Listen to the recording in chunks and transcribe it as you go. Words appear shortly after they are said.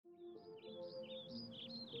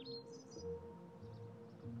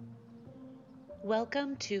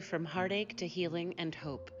Welcome to From Heartache to Healing and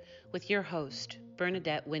Hope with your host,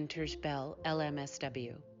 Bernadette Winters Bell,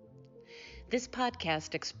 LMSW. This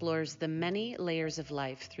podcast explores the many layers of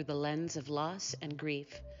life through the lens of loss and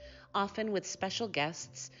grief, often with special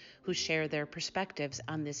guests who share their perspectives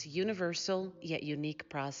on this universal yet unique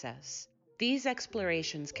process. These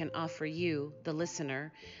explorations can offer you, the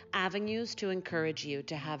listener, avenues to encourage you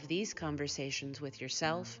to have these conversations with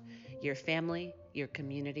yourself, your family, your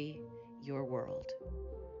community, your world.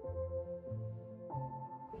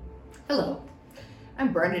 Hello,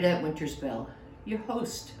 I'm Bernadette Winters Bell, your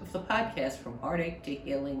host of the podcast From Heartache to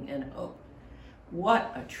Healing and Hope.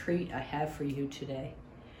 What a treat I have for you today.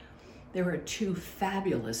 There are two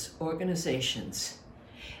fabulous organizations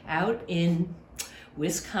out in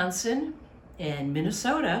Wisconsin and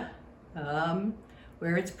Minnesota,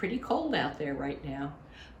 where it's pretty cold out there right now,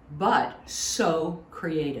 but so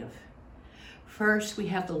creative. First, we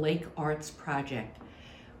have the Lake Arts Project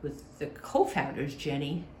with the co-founders,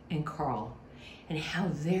 Jenny and Carl, and how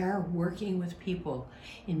they're working with people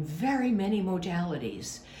in very many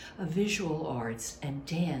modalities of visual arts and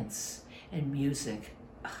dance and music.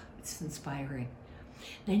 It's inspiring.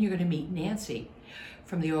 Then you're going to meet Nancy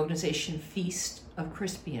from the organization Feast of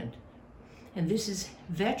Crispian. And this is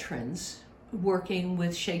veterans working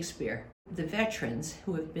with Shakespeare. The veterans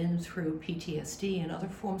who have been through PTSD and other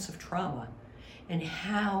forms of trauma, and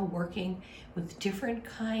how working with different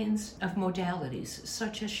kinds of modalities,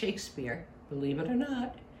 such as Shakespeare, believe it or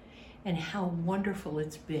not, and how wonderful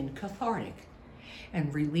it's been cathartic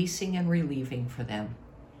and releasing and relieving for them.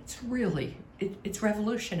 It's really, it's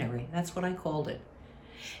revolutionary. That's what I called it.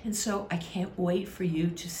 And so I can't wait for you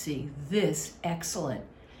to see this excellent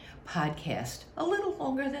podcast, a little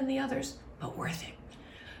longer than the others, but worth it.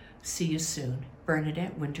 See you soon.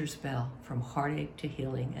 Bernadette Winters Bell, From Heartache to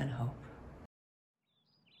Healing and Hope.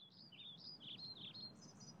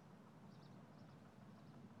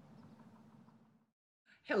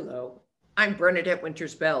 Hello, I'm Bernadette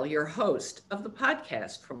Winters Bell, your host of the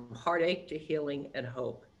podcast From Heartache to Healing and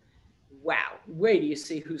Hope. Wow, wait till you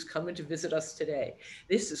see who's coming to visit us today.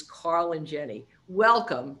 This is Carl and Jenny.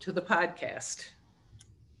 Welcome to the podcast.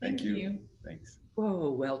 Thank you. Thanks.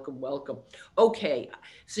 Whoa, welcome. Okay,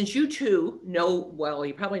 since you two know, well,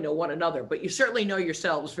 you probably know one another, but you certainly know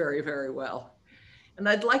yourselves very, very well. And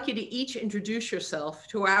I'd like you to each introduce yourself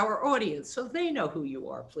to our audience so they know who you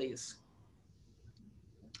are, please.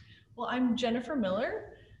 Well, I'm Jennifer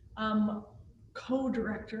Miller,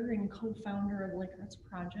 co-director and co-founder of Lake Arts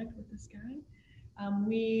Project with this guy.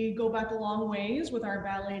 We go back a long ways with our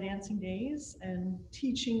ballet dancing days and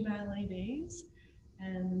teaching ballet days.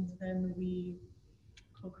 And then we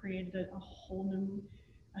co-created a whole new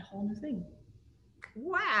thing.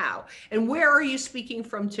 Wow. And where are you speaking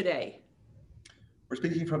from today? We're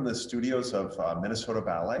speaking from the studios of Minnesota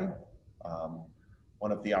Ballet.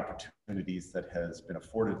 One of the opportunities that has been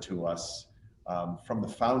afforded to us from the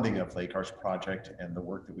founding of Lake Arts Project and the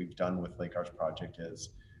work that we've done with Lake Arts Project is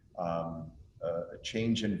a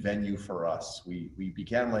change in venue for us. We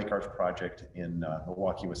began Lake Arts Project in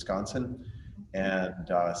Milwaukee, Wisconsin. And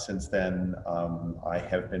since then, I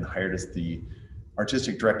have been hired as the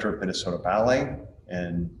artistic director of Minnesota Ballet,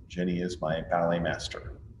 and Jenny is my ballet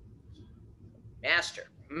master. Master,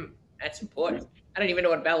 that's important. I don't even know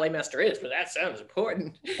what ballet master is, but that sounds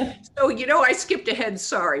important. So, I skipped ahead,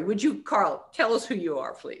 sorry. Would you, Carl, tell us who you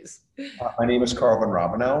are, please? My name is Carl Van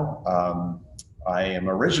Ravenau. I am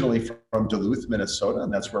originally from Duluth, Minnesota,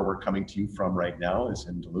 and that's where we're coming to you from right now, is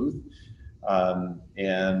in Duluth.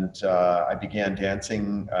 I began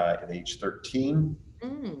dancing at age 13.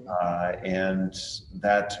 And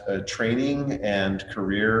that training and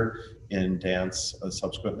career in dance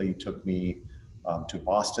subsequently took me to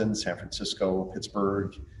Boston, San Francisco,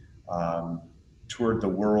 Pittsburgh, toured the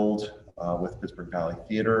world with Pittsburgh Ballet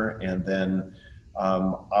Theater, and then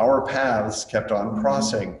our paths kept on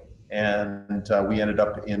crossing, and we ended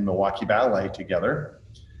up in Milwaukee Ballet together,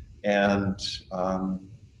 and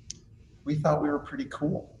we thought we were pretty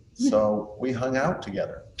cool, so we hung out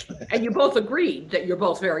together. And you both agreed that you're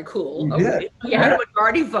both very cool. We okay. did. You had a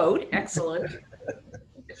majority vote. Excellent.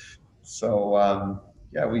 So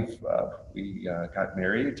we got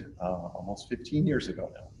married almost 15 years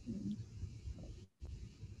ago now.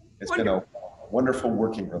 It's been a wonderful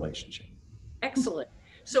working relationship. Excellent.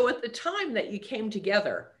 So at the time that you came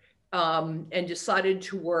together and decided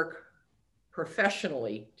to work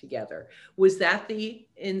professionally together, was that the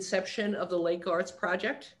inception of the Lake Arts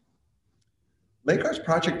Project? Lake Arts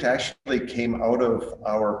Project actually came out of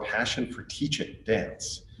our passion for teaching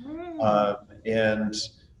dance. And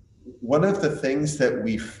one of the things that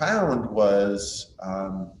we found was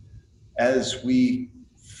as we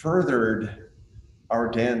furthered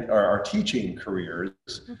our teaching careers,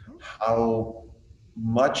 how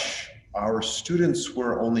much our students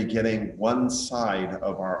were only getting one side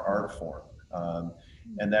of our art form.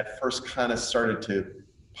 And that first kind of started to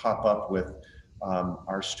pop up with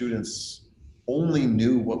our students only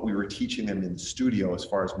knew what we were teaching them in the studio as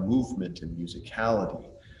far as movement and musicality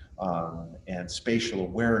and spatial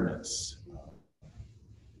awareness,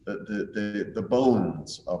 the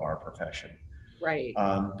bones of our profession. Right.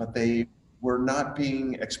 But they were not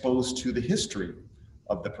being exposed to the history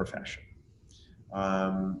of the profession.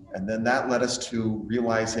 And then that led us to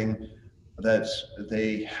realizing that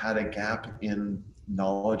they had a gap in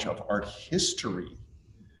knowledge of art history.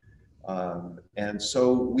 And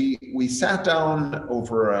so we sat down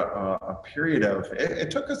over a period of, it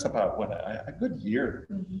took us about a good year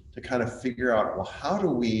to kind of figure out, well,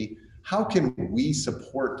 how can we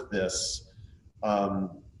support this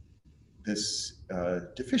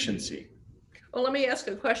deficiency? Well, let me ask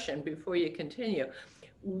a question before you continue.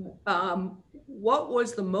 What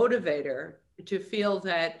was the motivator to feel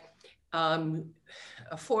that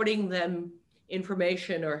affording them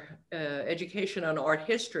information or education on art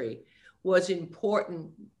history was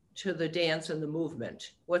important to the dance and the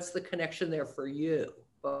movement? What's the connection there for you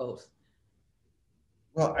both?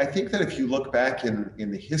 Well, I think that if you look back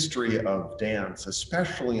in the history of dance,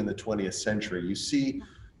 especially in the 20th century, you see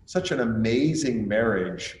such an amazing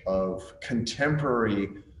marriage of contemporary,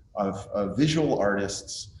 of visual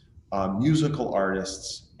artists, musical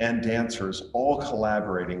artists, and dancers all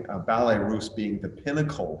collaborating, Ballet Russe being the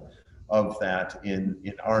pinnacle of that in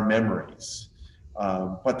our memories.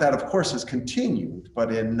 But that, of course, has continued,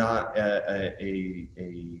 but in not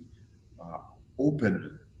a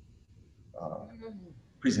open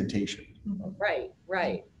presentation. Right,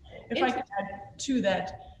 right. If I could add to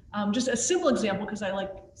that, just a simple example, because I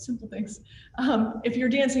like simple things. If you're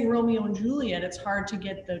dancing Romeo and Juliet, it's hard to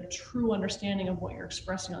get the true understanding of what you're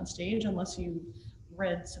expressing on stage unless you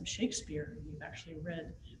read some Shakespeare and you've actually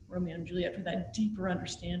read Romeo and Juliet for that deeper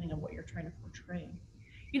understanding of what you're trying to portray.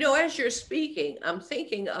 You know, as you're speaking, I'm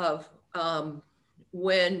thinking of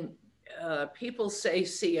when people say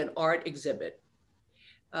see an art exhibit.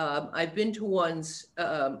 I've been to ones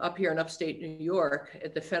up here in upstate New York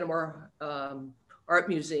at the Fenimore Art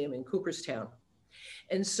Museum in Cooperstown.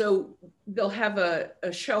 And so they'll have a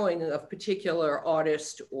showing of particular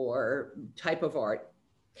artist or type of art.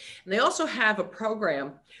 And they also have a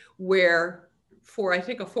program where, for I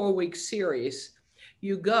think a 4-week series,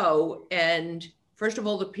 you go and first of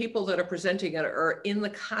all, the people that are presenting it are in the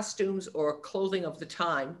costumes or clothing of the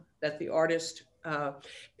time that the artist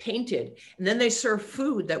painted. And then they serve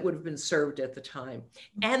food that would have been served at the time.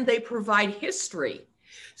 And they provide history.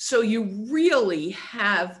 So you really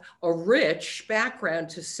have a rich background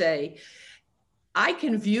to say, I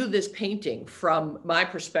can view this painting from my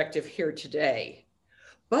perspective here today.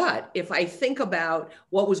 But if I think about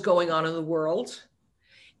what was going on in the world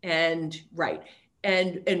and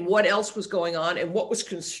what else was going on and what was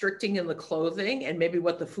constricting in the clothing and maybe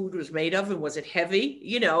what the food was made of and was it heavy?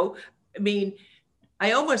 You know, I mean,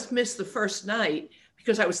 I almost missed the first night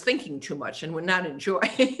because I was thinking too much and would not enjoy.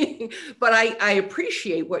 But I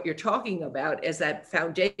appreciate what you're talking about as that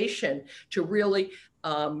foundation to really,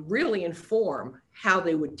 really inform how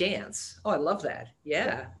they would dance. Oh, I love that.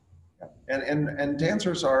 Yeah. And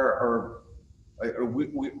dancers we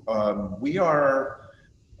are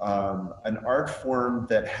an art form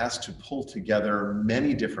that has to pull together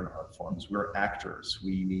many different art forms. We're actors.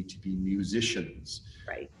 We need to be musicians.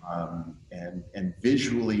 Right. And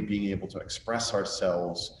visually being able to express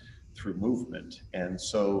ourselves through movement. And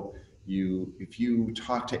so if you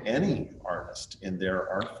talk to any artist in their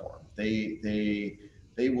art form, they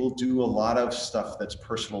will do a lot of stuff that's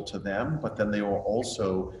personal to them, but then they will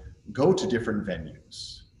also go to different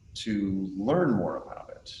venues to learn more about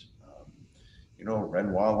it. You know,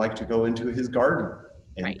 Renoir liked to go into his garden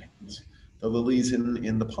and paint the lilies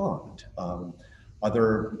in the pond.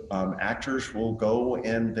 Other actors will go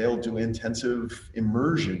and they'll do intensive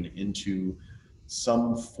immersion into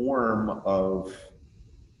some form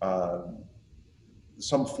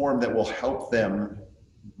that will help them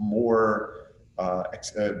more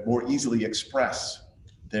easily express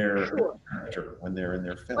their character when they're in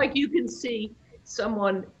their film. Like you can see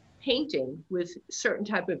someone painting with certain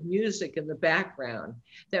type of music in the background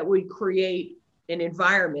that would create an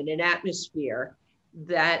environment, an atmosphere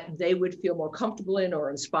that they would feel more comfortable in or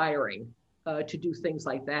inspiring to do things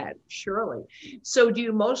like that, surely. So do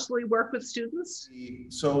you mostly work with students?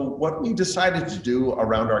 So what we decided to do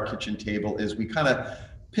around our kitchen table is we kind of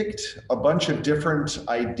picked a bunch of different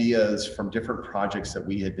ideas from different projects that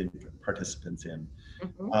we had been participants in.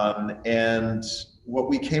 And what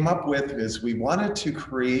we came up with is we wanted to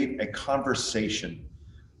create a conversation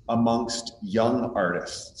amongst young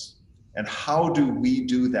artists. And how do we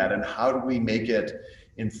do that? And how do we make it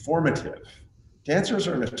informative? Dancers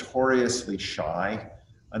are notoriously shy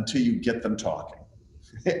until you get them talking,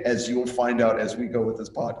 as you'll find out as we go with this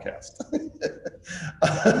podcast.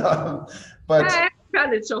 But I haven't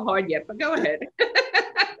found it so hard yet, but go ahead.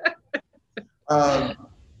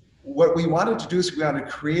 What we wanted to do is we wanted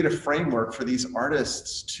to create a framework for these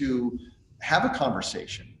artists to have a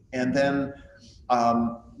conversation, and then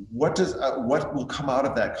what will come out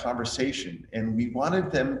of that conversation. And we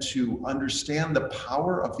wanted them to understand the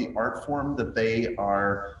power of the art form that they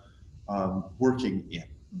are working in.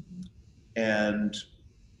 And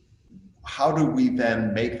how do we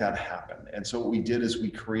then make that happen? And so what we did is we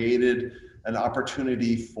created an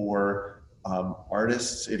opportunity for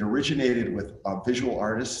artists. It originated with visual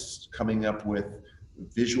artists coming up with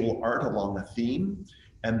visual art along a theme.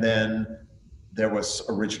 And then there was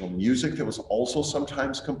original music that was also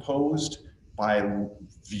sometimes composed by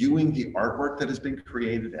viewing the artwork that has been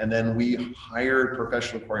created. And then we hired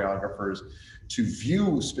professional choreographers to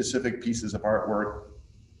view specific pieces of artwork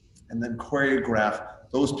and then choreograph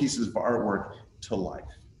those pieces of artwork to life.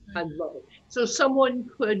 I love it. So someone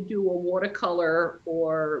could do a watercolor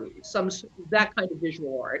or that kind of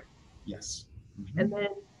visual art. Yes. And then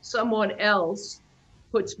someone else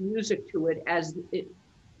puts music to it as it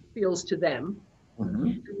feels to them.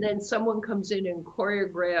 And then someone comes in and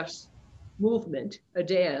choreographs movement, a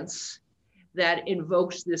dance that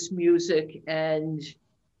invokes this music and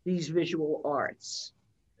these visual arts.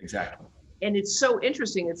 Exactly. And it's so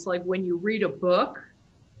interesting. It's like when you read a book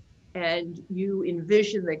and you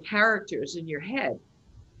envision the characters in your head.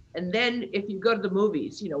 And then if you go to the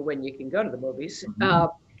movies, when you can go to the movies,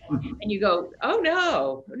 and you go, oh,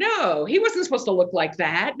 no, he wasn't supposed to look like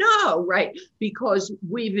that. No, right. Because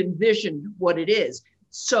we've envisioned what it is.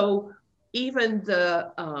 So even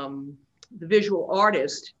the visual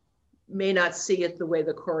artist may not see it the way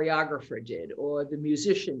the choreographer did or the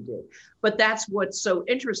musician did. But that's what's so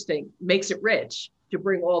interesting, makes it rich to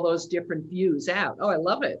bring all those different views out. Oh, I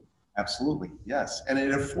love it. Absolutely, yes. And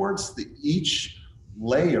it affords each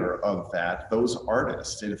layer of those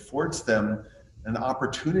artists, it affords them an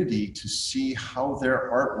opportunity to see how their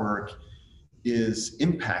artwork is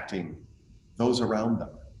impacting those around them,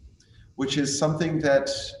 which is something that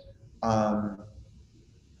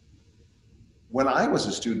when I was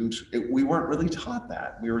a student, we weren't really taught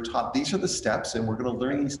that. We were taught these are the steps and we're going to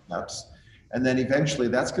learn these steps. And then eventually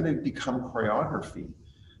that's going to become choreography.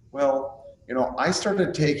 Well, I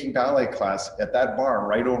started taking ballet class at that bar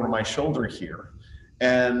right over my shoulder here.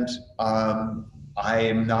 And I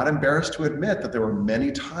am not embarrassed to admit that there were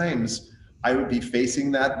many times I would be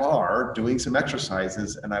facing that bar doing some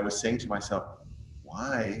exercises and I was saying to myself,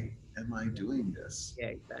 why am I doing this? Yeah,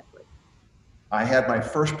 exactly. I had my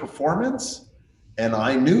first performance and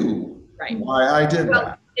I knew why I did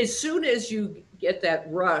that. As soon as you get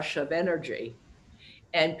that rush of energy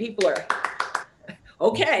and people are,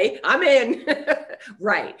 okay, I'm in,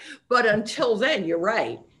 right. But until then, you're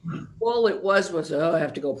right. All it was, oh, I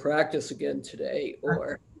have to go practice again today,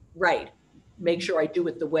 or, make sure I do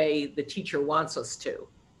it the way the teacher wants us to,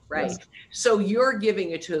 right? Yes. So you're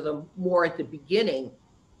giving it to them more at the beginning,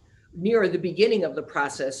 near the beginning of the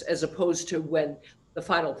process, as opposed to when the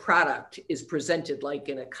final product is presented, like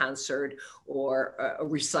in a concert or a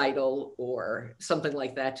recital or something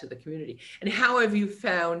like that to the community. And how have you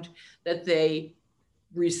found that they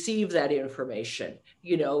receive that information?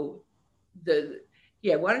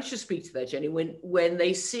 Why don't you speak to that, Jenny? When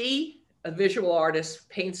they see a visual artist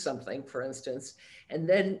paint something, for instance, and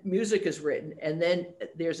then music is written, and then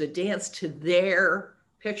there's a dance to their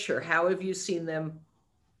picture, how have you seen them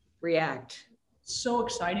react? So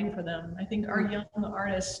exciting for them. I think our young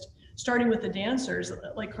artists, starting with the dancers,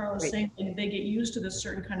 like Carla was saying, they get used to this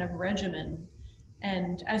certain kind of regimen.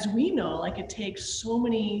 And as we know, it takes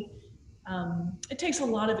it takes a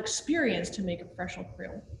lot of experience to make a professional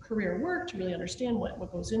career work, to really understand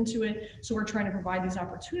what goes into it. So we're trying to provide these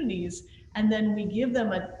opportunities, and then we give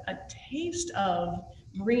them a taste of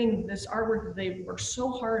bringing this artwork that they've worked so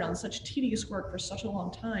hard on, such tedious work for such a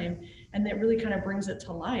long time, and that really kind of brings it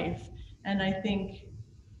to life. And I think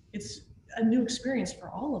it's a new experience for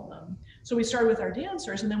all of them. So we started with our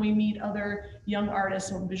dancers, and then we meet other young artists,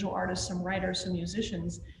 some visual artists, some writers, some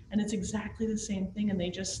musicians, and it's exactly the same thing. And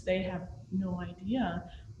they have no idea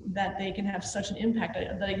that they can have such an impact,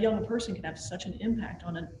 that a young person can have such an impact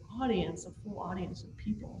on an audience, a full audience of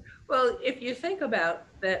people. Well, if you think about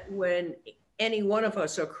that, when any one of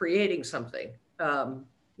us are creating something,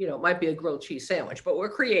 it might be a grilled cheese sandwich, but we're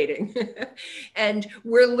creating and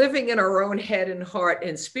we're living in our own head and heart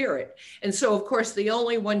and spirit. And so, of course, the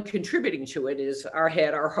only one contributing to it is our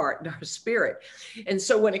head, our heart, and our spirit. And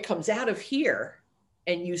so when it comes out of here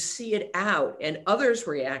and you see it out and others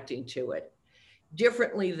reacting to it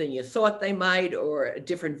differently than you thought they might, or a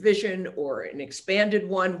different vision or an expanded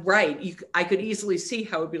one, right? I could easily see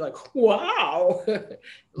how it'd be like, wow,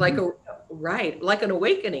 like like an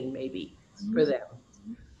awakening maybe for them.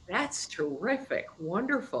 That's terrific,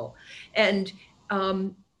 wonderful. And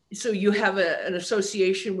so you have an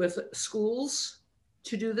association with schools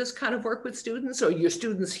to do this kind of work with students, or your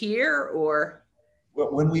students here, or?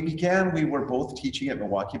 Well, when we began, we were both teaching at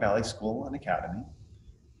Milwaukee Valley School and Academy.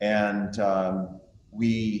 And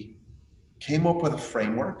we came up with a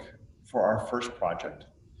framework for our first project.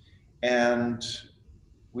 And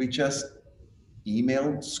we just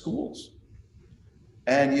emailed schools.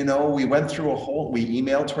 And, we went through we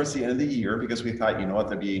emailed towards the end of the year because we thought,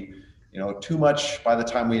 there'd be, too much by the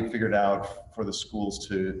time we had figured out for the schools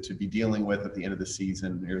to be dealing with at the end of the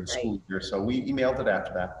season or the school year. So we emailed it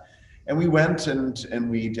after that. And we went and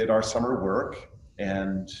we did our summer work,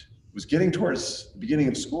 and it was getting towards the beginning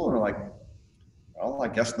of school. And we're like, well, I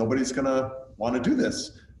guess nobody's going to want to do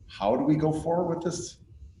this. How do we go forward with this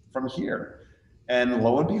from here? And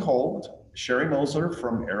lo and behold, Sherry Moser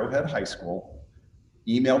from Arrowhead High School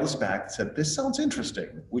emailed us back and said, this sounds interesting.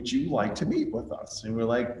 Would you like to meet with us? And we're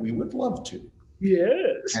like, we would love to.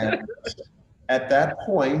 Yes. And at that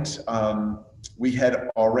point, we had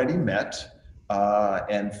already met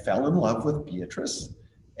and fell in love with Beatrice.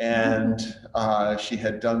 And she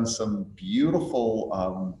had done some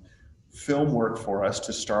beautiful film work for us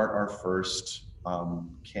to start our first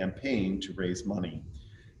campaign to raise money.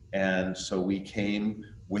 And so we came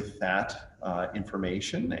with that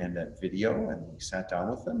information and that video, and we sat down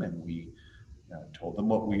with them and we told them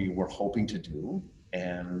what we were hoping to do,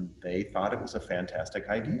 and they thought it was a fantastic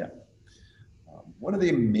idea. One of the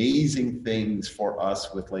amazing things for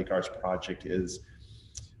us with Lake Arts Project is,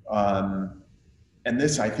 and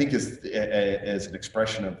this I think is an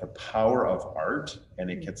expression of the power of art, and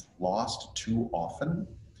it gets lost too often,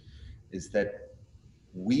 is that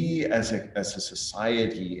we as a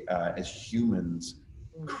society, as humans,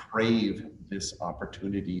 crave this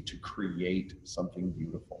opportunity to create something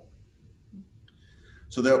beautiful.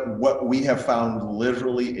 So that what we have found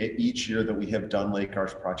literally each year that we have done Lake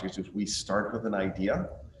Arts Projects is we start with an idea.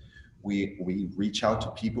 We reach out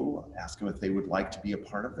to people, ask them if they would like to be a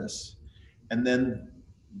part of this. And then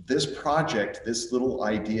this project, this little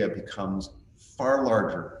idea becomes far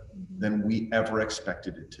larger than we ever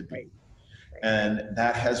expected it to be. And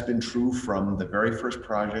that has been true from the very first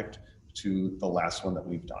project to the last one that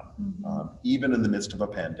we've done, even in the midst of a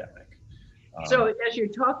pandemic. So as you're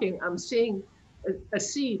talking, I'm seeing a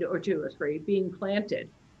seed or two or three being planted,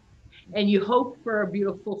 and you hope for a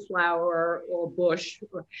beautiful flower or bush,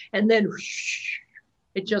 and then whoosh,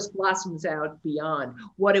 it just blossoms out beyond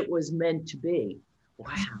what it was meant to be. Wow.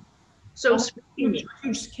 So huge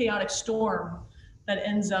chaotic storm that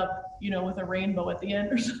ends up, with a rainbow at the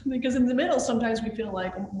end or something. Because in the middle, sometimes we feel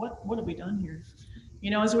like, what have we done here?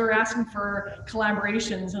 As we were asking for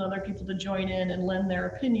collaborations and other people to join in and lend their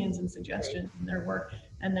opinions and suggestions in their work.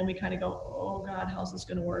 And then we kind of go, oh God, how's this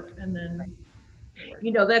going to work? And then,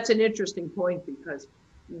 that's an interesting point, because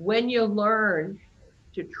when you learn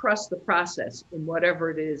to trust the process in whatever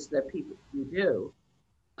it is that you do,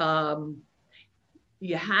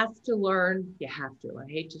 you have to learn, I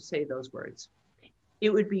hate to say those words.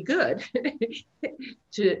 It would be good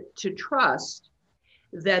to trust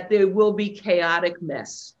that there will be chaotic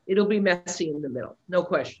mess. It'll be messy in the middle, no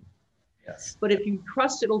question. Yes. But if you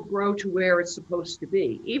trust it'll grow to where it's supposed to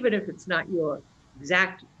be, even if it's not your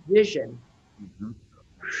exact vision,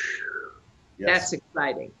 that's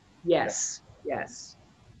exciting. Yes.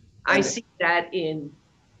 I see that in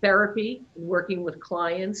therapy, in working with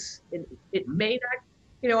clients. It may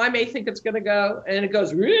not, I may think it's going to go, and it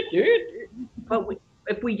goes, but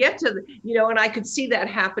if we get to and I could see that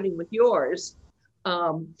happening with yours,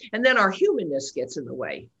 and then our humanness gets in the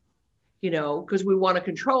way, because we want to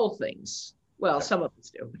control things. Well, some of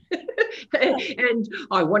us do. And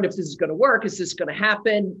I wonder if this is going to work. Is this going to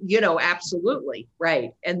happen? Absolutely.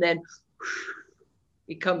 Right. And then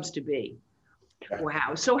it comes to be.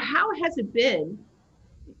 Wow. So how has it been?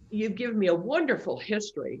 You've given me a wonderful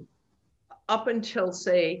history up until,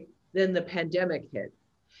 say, then the pandemic hit.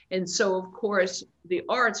 And so, of course, the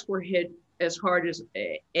arts were hit as hard as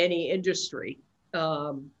any industry.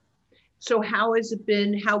 So how has it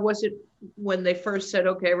been? How was it when they first said,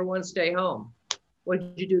 okay, everyone stay home? What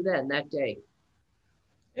did you do then that day?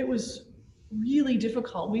 It was really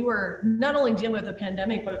difficult. We were not only dealing with the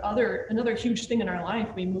pandemic, but another huge thing in our life.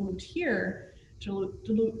 We moved here to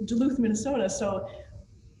Duluth, Minnesota. So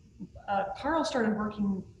Carl started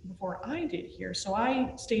working before I did here. So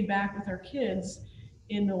I stayed back with our kids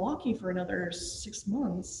in Milwaukee for another 6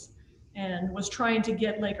 months and was trying to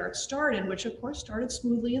get Lake Arts started, which of course started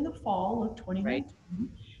smoothly in the fall of 2019. Right.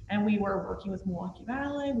 And we were working with Milwaukee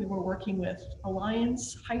Ballet, we were working with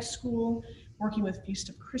Alliance High School, working with Feast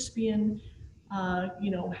of Crispian,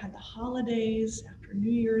 had the holidays. After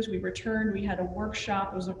New Year's, we returned, we had a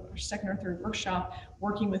workshop, it was our second or third workshop,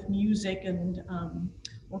 working with music and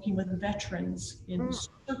working with veterans in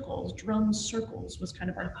circles, drum circles was kind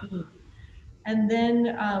of our theme. And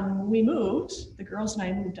then we moved, the girls and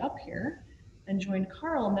I moved up here and joined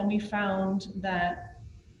Carl, and then we found that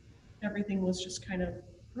everything was just kind of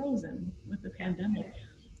frozen with the pandemic.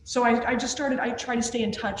 So I tried to stay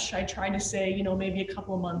in touch. I tried to say, maybe a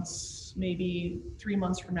couple of months, maybe 3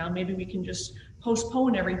 months from now, maybe we can just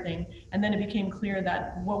postpone everything. And then it became clear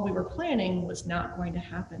that what we were planning was not going to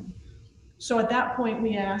happen. So at that point,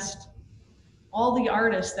 we asked all the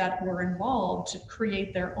artists that were involved to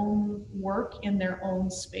create their own work in their own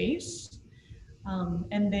space.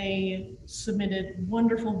 And they submitted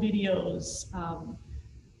wonderful videos,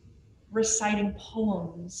 reciting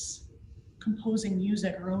poems, composing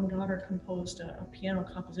music. Our own daughter composed a piano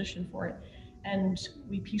composition for it. And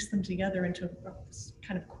we pieced them together into this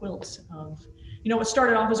kind of quilt of, it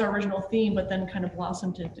started off as our original theme, but then kind of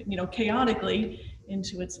blossomed into, chaotically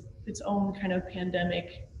into its own kind of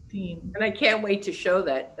pandemic theme. And I can't wait to show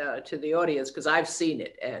that to the audience, because I've seen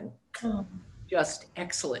it and just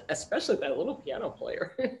excellent, especially that little piano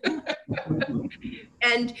player.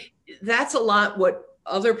 And that's a lot what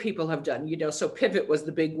other people have done, so pivot was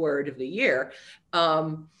the big word of the year.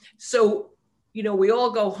 So, we all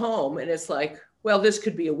go home and it's like, well, this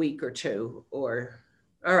could be a week or two, or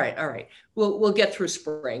all right, we'll get through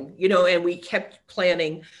spring, and we kept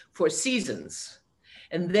planning for seasons.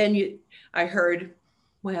 And then I heard,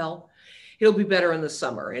 well, it'll be better in the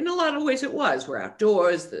summer. In a lot of ways it was. We're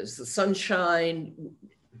outdoors, there's the sunshine.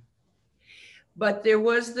 But there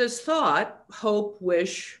was this thought, hope,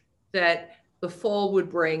 wish that the fall would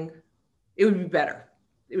bring, it would be better.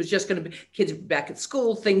 It was just going to be, kids would be back at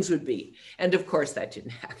school, things would be. And of course that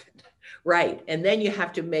didn't happen. Right. And then you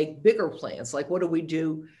have to make bigger plans. Like, what do we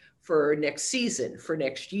do for next season, for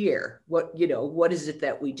next year? What is it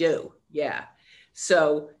that we do? Yeah.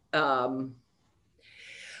 So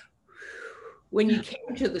when you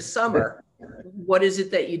came to the summer, what is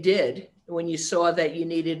it that you did when you saw that you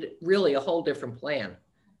needed really a whole different plan?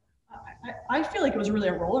 I feel like it was really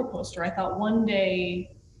a roller coaster. I thought one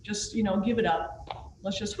day, just, give it up.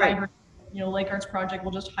 Let's just hibernate. Lake Arts Project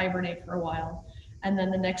will just hibernate for a while. And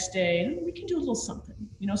then the next day, we can do a little something.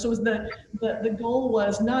 So it was the goal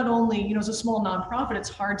was not only, as a small nonprofit, it's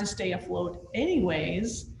hard to stay afloat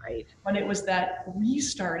anyways, right? But it was that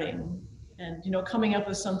restarting and, coming up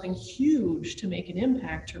with something huge to make an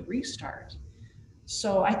impact to restart.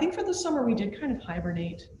 So I think for the summer, we did kind of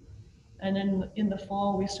hibernate. And then in the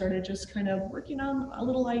fall, we started just kind of working on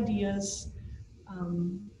little ideas.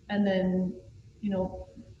 And then,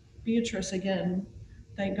 Beatrice, again,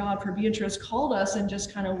 thank God for Beatrice, called us and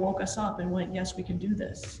just kind of woke us up and went, yes, we can do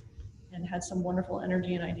this, and had some wonderful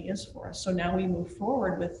energy and ideas for us. So now we move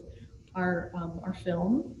forward with our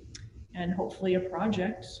film and hopefully a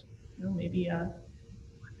project, maybe I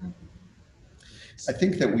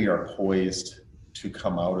think that we are poised to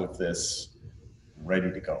come out of this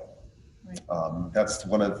ready to go. Right. That's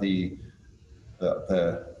one of the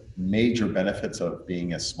major benefits of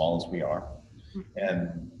being as small as we are,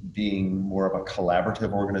 and being more of a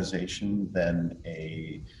collaborative organization than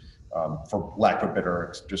a, for lack of a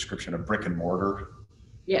better description, a brick and mortar.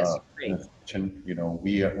 Yes, great.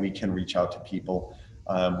 We can reach out to people.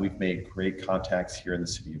 We've made great contacts here in the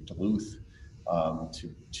city of Duluth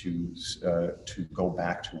to go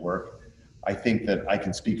back to work. I think that I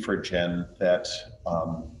can speak for Jen that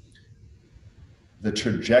the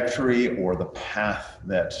trajectory or the path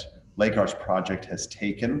that Lake Arts Project has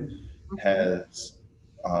taken has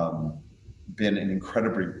been an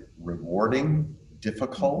incredibly rewarding,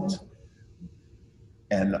 difficult,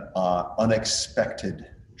 and unexpected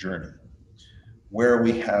journey, where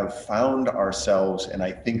we have found ourselves, and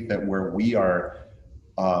I think that where we are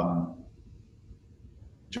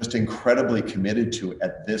just incredibly committed to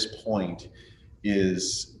at this point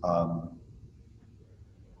is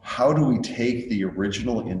how do we take the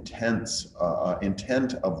original intent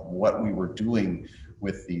of what we were doing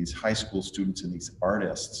with these high school students and these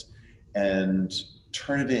artists and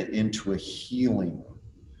turn it into a healing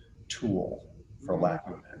tool, for lack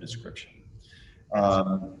of a better description.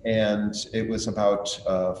 And it was about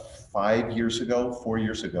 4 years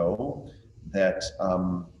ago, that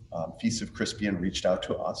Feast of Crispian reached out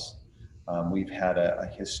to us. We've had a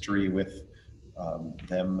history with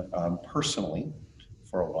them personally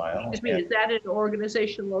for a while. Excuse me, is that an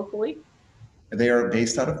organization locally? They are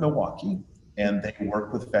based out of Milwaukee, and they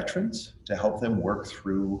work with veterans to help them work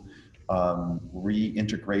through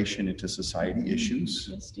reintegration into society issues.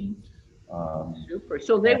 Super.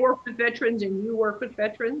 So they work with veterans and you work with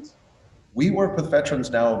veterans? We work with veterans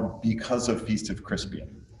now because of Feast of Crispian.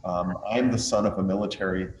 I'm the son of a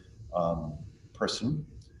military personnel.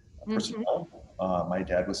 My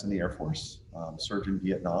dad was in the Air Force, served in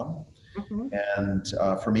Vietnam. And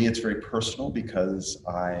for me, it's very personal because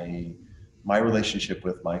my relationship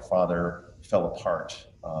with my father fell apart.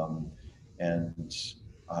 And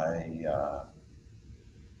I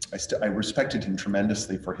respected him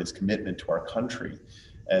tremendously for his commitment to our country,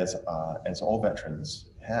 as all veterans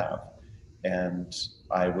have. And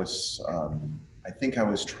I think I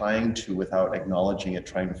was trying to, without acknowledging it,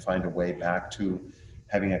 trying to find a way back to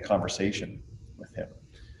having a conversation with him.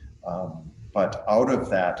 But out of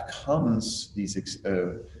that comes these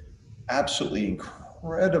absolutely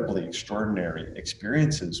incredibly extraordinary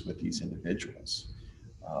experiences with these individuals.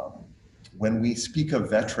 When we speak of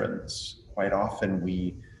veterans, quite often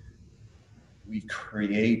we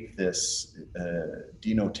create this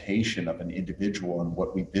denotation of an individual and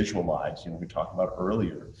what we visualize, we talked about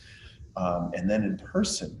earlier. And then in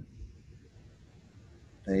person,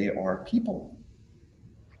 they are people.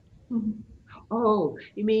 Oh,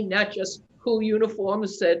 you mean not just cool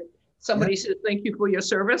uniforms that somebody said, thank you for your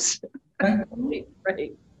service? Right.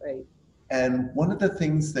 And one of the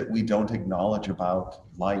things that we don't acknowledge about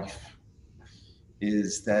life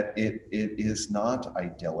is that it is not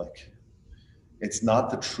idyllic. It's not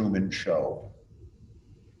the Truman Show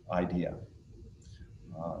idea.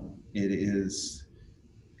 It is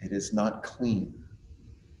not clean,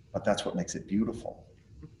 but that's what makes it beautiful.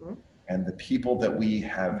 And the people that we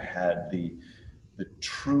have had the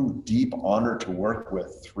true deep honor to work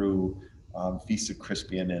with through Feast of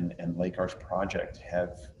Crispian and Lake Arts Project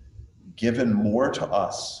have given more to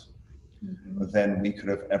us than we could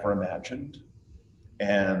have ever imagined.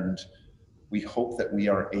 And we hope that we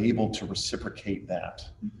are able to reciprocate that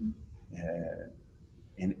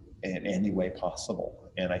in any way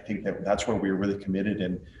possible. And I think that's where we're really committed,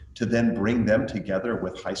 and to then bring them together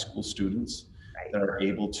with high school students that are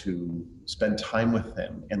able to spend time with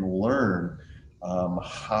them and learn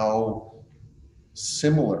how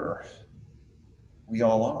similar we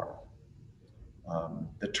all are.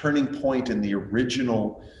 The turning point in the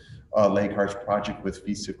original Lake Arts Project with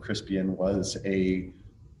Feast of Crispian was a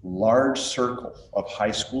large circle of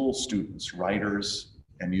high school students, writers,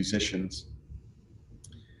 and musicians,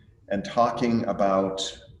 and talking about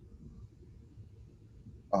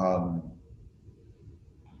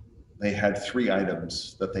they had 3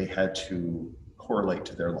 items that they had to correlate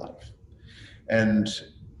to their life. And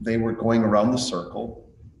they were going around the circle,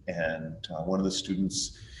 and one of the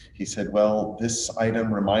students, he said, well, this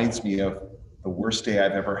item reminds me of the worst day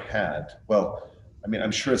I've ever had. Well, I mean,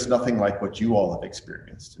 I'm sure it's nothing like what you all have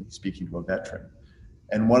experienced, and speaking to a veteran.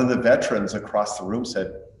 And one of the veterans across the room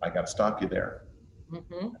said, I got to stop you there. I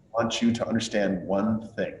want you to understand one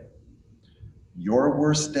thing. Your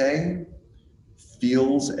worst day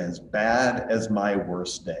feels as bad as my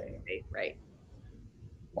worst day. Right.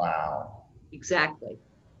 Wow. Exactly.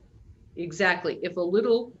 If a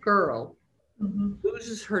little girl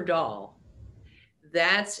loses her doll,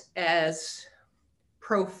 that's as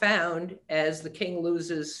profound as the king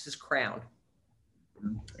loses his crown.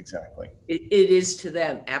 Exactly. It is to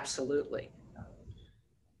them, absolutely.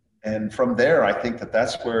 And from there, I think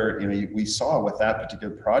that's where we saw with that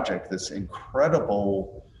particular project this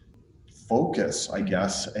incredible focus, I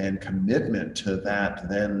guess, and commitment to that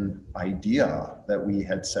then idea that we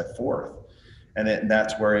had set forth. And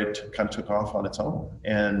that's where it kind of took off on its own.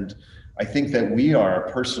 And I think that we are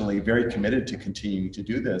personally very committed to continuing to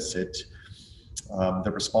do this.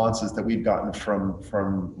 The responses that we've gotten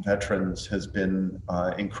from veterans has been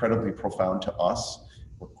incredibly profound to us.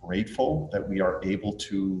 We're grateful that we are able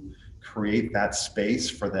to create that space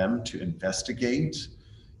for them to investigate.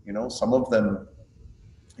 Some of them,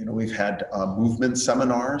 we've had movement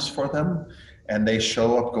seminars for them, and they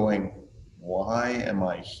show up going, why am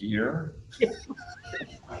I here?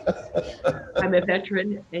 I'm a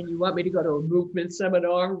veteran and you want me to go to a movement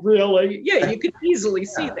seminar? Really? Yeah, you could easily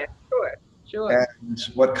see that. Sure. And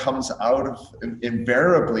what comes out of,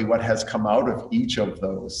 invariably, what has come out of each of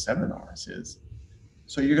those seminars is,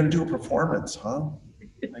 so you're going to do a performance, huh?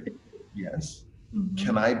 Like, yes. Mhm.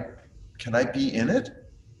 Can I be in it?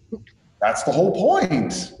 That's the whole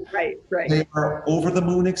point. Right. They are over the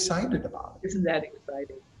moon excited about it. Isn't that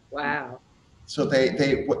exciting? Wow. So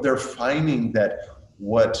they're finding that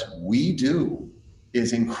what we do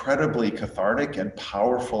is incredibly cathartic and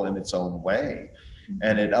powerful in its own way.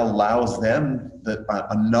 And it allows them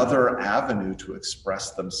another avenue to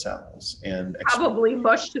express themselves. And probably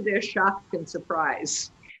much to their shock and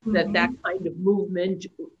surprise that kind of movement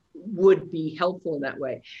would be helpful in that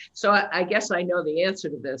way. So I guess I know the answer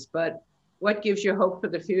to this, but what gives you hope for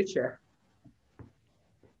the future?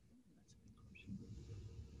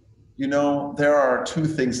 You know, there are two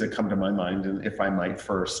things that come to my mind, and if I might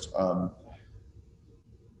first.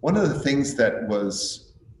 One of the things that was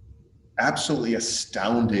absolutely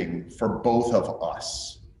astounding for both of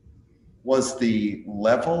us was the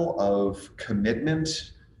level of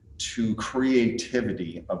commitment to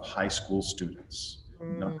creativity of high school students,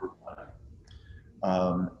 number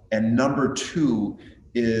one. And number two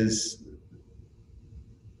is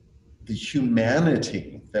the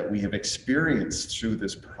humanity that we have experienced through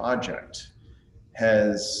this project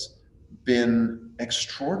has been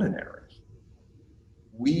extraordinary.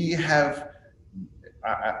 We have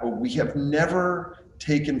never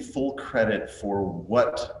taken full credit for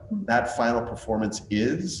what that final performance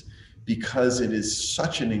is, because it is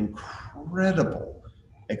such an incredible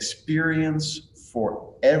experience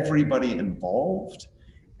for everybody involved,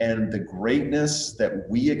 and the greatness that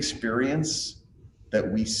we experience,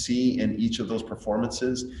 that we see in each of those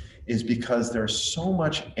performances, is because there's so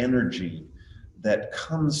much energy that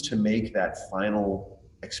comes to make that final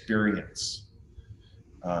experience.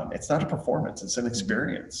 It's not a performance, it's an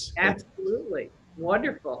experience. Absolutely.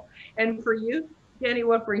 Wonderful. And for you, Jenny,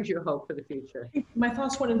 what brings you hope for the future? My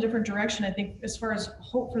thoughts went in a different direction. I think as far as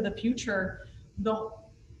hope for the future,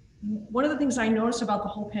 one of the things I noticed about the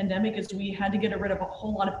whole pandemic is we had to get rid of a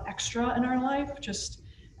whole lot of extra in our life, just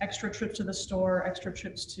extra trips to the store, extra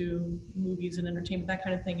trips to movies and entertainment, that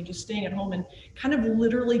kind of thing, and just staying at home and kind of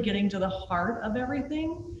literally getting to the heart of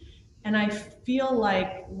everything. And I feel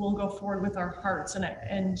like we'll go forward with our hearts,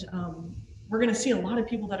 and we're going to see a lot of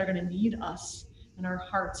people that are going to need us and our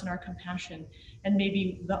hearts and our compassion, and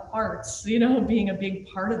maybe the arts, being a big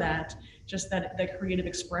part of that, just that creative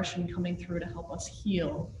expression coming through to help us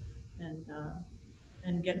heal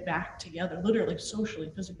and get back together, literally,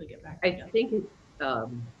 socially, physically get back together. I think it's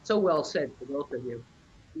so well said for both of you,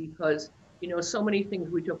 because so many things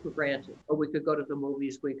we took for granted. Oh, we could go to the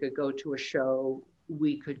movies, we could go to a show,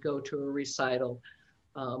 we could go to a recital,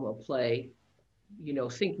 a play,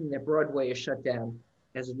 thinking that Broadway is shut down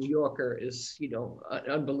as a New Yorker is,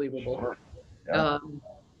 unbelievable. Yeah.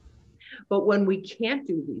 But when we can't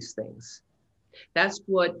do these things, that's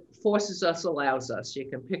what forces us, allows us, you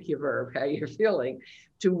can pick your verb, how you're feeling,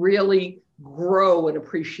 to really grow an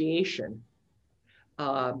appreciation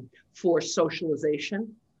for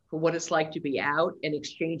socialization, for what it's like to be out and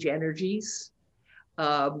exchange energies,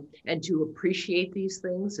 and to appreciate these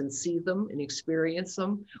things and see them and experience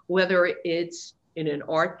them, whether it's in an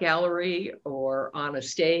art gallery or on a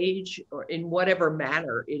stage or in whatever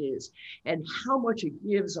manner it is, and how much it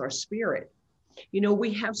gives our spirit.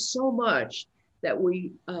 We have so much that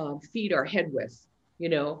we feed our head with,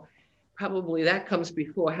 probably that comes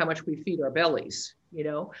before how much we feed our bellies,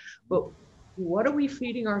 but what are we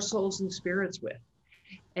feeding our souls and spirits with?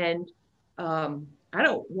 And I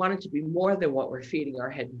don't want it to be more than what we're feeding our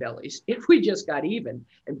head and bellies. If we just got even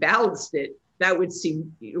and balanced it, that would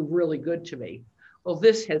seem really good to me. Well,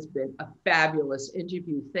 this has been a fabulous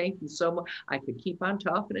interview. Thank you so much. I could keep on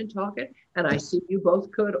talking and talking, and I see you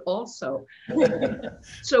both could also.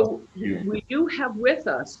 So we do have with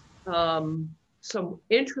us some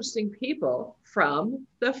interesting people from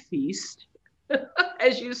the feast,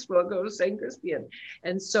 as you spoke of, St. Crispin.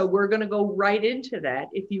 And so we're going to go right into that.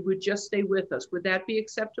 If you would just stay with us, would that be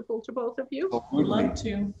acceptable to both of you? Would love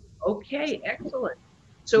to. Okay, excellent.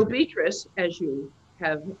 So Beatrice, as you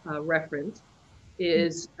have referenced,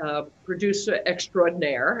 is producer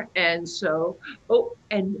extraordinaire. And so,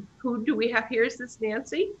 and who do we have here? Is this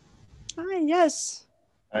Nancy? Hi, yes.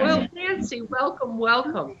 Well, Nancy,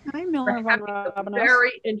 welcome. Hi, Miller von Rabenos.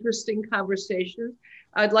 Very interesting conversation.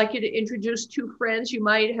 I'd like you to introduce two friends you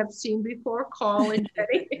might have seen before, Carl and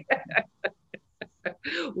Jenny.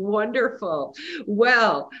 Wonderful.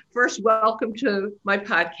 Well, first, welcome to my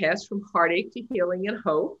podcast, From Heartache to Healing and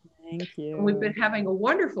Hope. Thank you. And we've been having a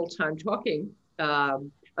wonderful time talking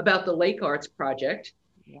about the Lake Arts Project.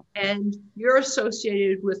 Yeah. And you're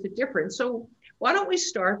associated with the difference. So why don't we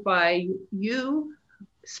start by you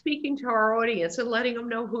speaking to our audience and letting them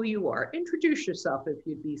know who you are. Introduce yourself if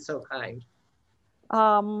you'd be so kind.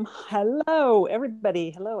 Hello,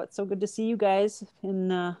 everybody. Hello. It's so good to see you guys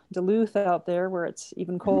in Duluth out there where it's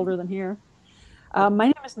even colder than here. My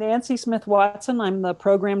name is Nancy Smith Watson. I'm the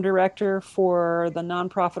program director for the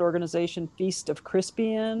nonprofit organization Feast of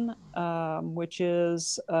Crispian, which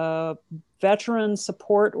is a veteran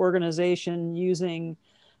support organization using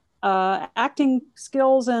acting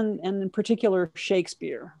skills and in particular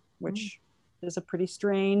Shakespeare, which is a pretty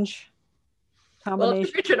strange combination. Well,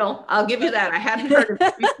 it's original. I'll give you that. I hadn't heard of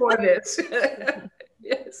it before this.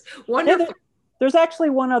 Yes, wonderful. Yeah, there's actually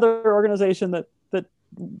one other organization that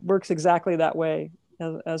works exactly that way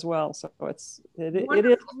as well. So it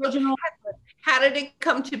is original. How did it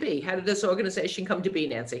come to be? How did this organization come to be,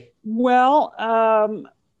 Nancy? Well,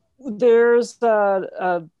 there's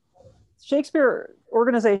a Shakespeare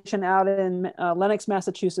organization out in Lenox,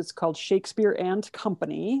 Massachusetts called Shakespeare and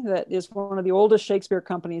Company that is one of the oldest Shakespeare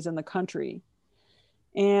companies in the country.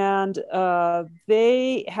 And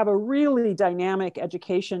they have a really dynamic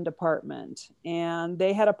education department. And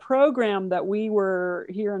they had a program that we were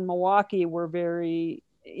here in Milwaukee were very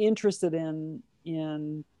interested in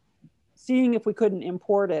seeing if we couldn't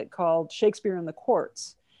import it, called Shakespeare in the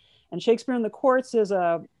Courts. And Shakespeare in the Courts is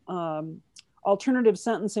a alternative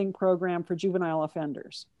sentencing program for juvenile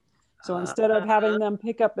offenders. So instead of having them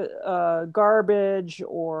pick up garbage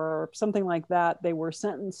or something like that, they were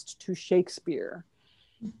sentenced to Shakespeare.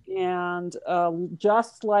 And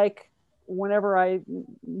just like whenever I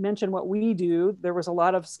mention what we do, there was a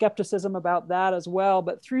lot of skepticism about that as well.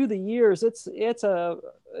 But through the years, it's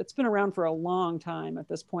been around for a long time at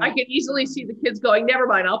this point. I can easily see the kids going, never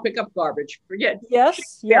mind, I'll pick up garbage. Forget.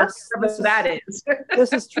 Yes. That is.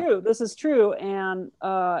 This is true. This is true.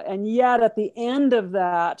 And yet at the end of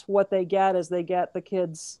that, what they get is they get the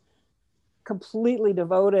kids completely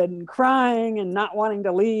devoted and crying and not wanting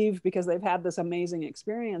to leave because they've had this amazing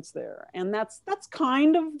experience there. And that's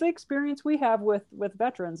kind of the experience we have with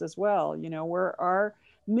veterans as well. You know, where our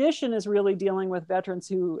mission is really dealing with veterans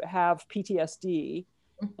who have PTSD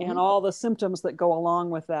and all the symptoms that go along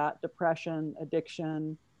with that: depression,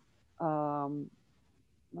 addiction, you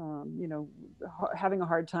know, having a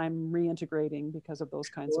hard time reintegrating because of those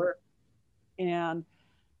kinds of. And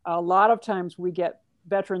a lot of times we get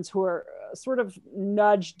veterans who are sort of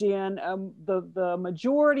nudged in. The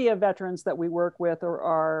majority of veterans that we work with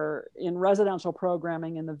are in residential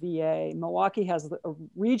programming in the VA. Milwaukee has a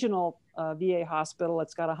regional VA hospital.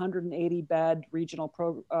 It's got a 180 bed regional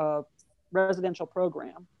residential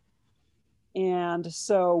program. And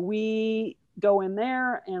so we go in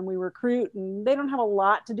there and we recruit, and they don't have a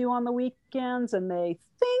lot to do on the weekends, and they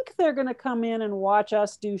think they're going to come in and watch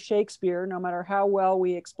us do Shakespeare, no matter how well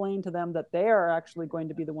we explain to them that they are actually going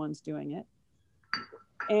to be the ones doing it.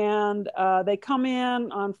 And they come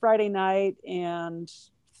in on Friday night and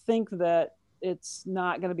think that it's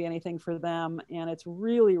not going to be anything for them. And it's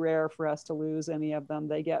really rare for us to lose any of them.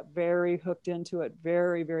 They get very hooked into it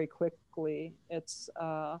very, very quickly. It's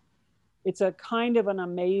a kind of an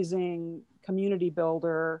amazing community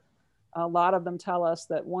builder. A lot of them tell us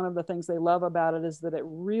that one of the things they love about it is that it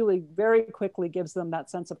really very quickly gives them that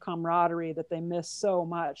sense of camaraderie that they miss so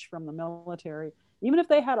much from the military. Even if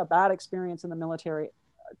they had a bad experience in the military,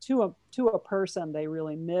 to a person, they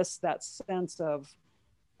really miss that sense of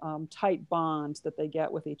tight bond that they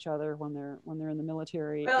get with each other when they're in the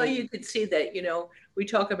military. Well, you could see that, you know, we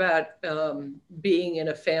talk about being in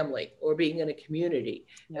a family or being in a community,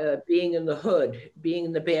 being in the hood, being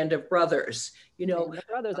in the band of brothers, you know,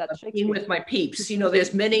 being with my peeps. You know,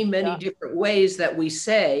 there's many different ways that we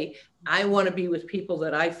say, I want to be with people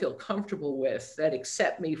that I feel comfortable with, that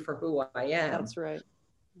accept me for who I am. That's right.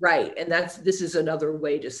 Right. And this is another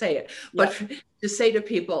way to say it. But to say to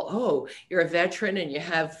people, oh, you're a veteran and you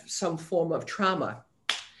have some form of trauma.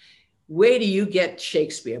 Where do you get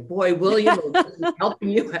Shakespeare? Boy, William is helping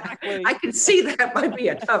you. Exactly. I can see that might be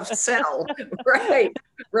a tough sell. Right.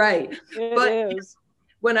 It is.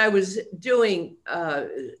 When I was doing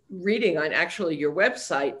reading on actually your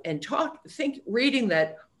website and reading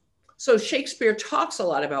that, so Shakespeare talks a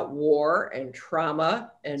lot about war and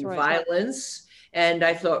trauma and violence. And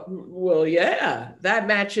I thought, well, yeah, that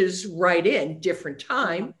matches right in. Different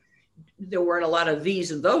time. There weren't a lot of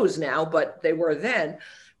these and those now, but they were then.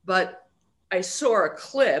 But I saw a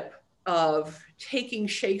clip of taking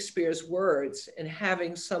Shakespeare's words and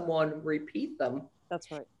having someone repeat them.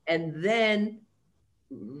 That's right. And then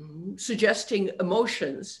suggesting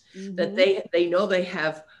emotions that Mm-hmm. they know they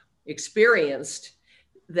have experienced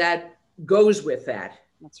that goes with that,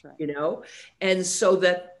 That's right. you know? And so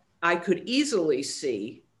that I could easily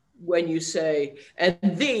see when you say, and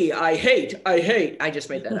thee, I hate, I just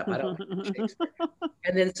made that up. I don't like Shakespeare.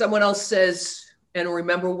 And then someone else says, and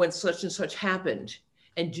remember when such and such happened.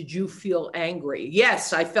 And did you feel angry?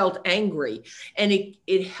 Yes, I felt angry. And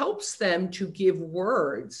it helps them to give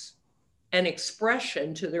words and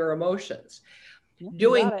expression to their emotions. Yep, you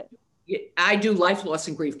Doing, got it. I do life loss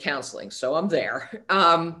and grief counseling, so I'm there.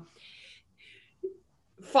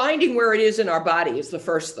 Finding where it is in our body is the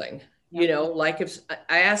first thing. You know, like if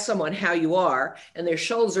I ask someone how you are and their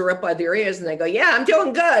shoulders are up by their ears and they go, yeah, I'm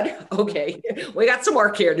doing good. Okay, we got some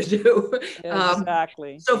work here to do.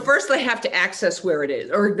 Exactly. So first they have to access where it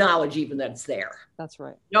is or acknowledge even that it's there. That's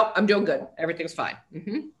right. Nope, I'm doing good. Everything's fine.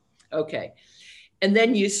 Okay. And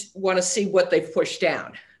then you want to see what they've pushed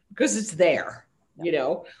down because it's there, you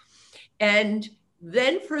know, and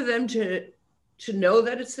then for them to know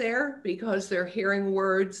that it's there because they're hearing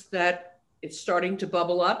words that it's starting to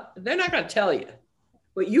bubble up. They're not going to tell you,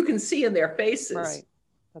 but you can see in their faces. Right.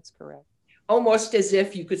 That's correct. Almost as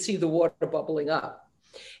if you could see the water bubbling up.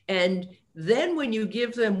 And then when you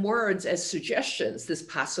give them words as suggestions, this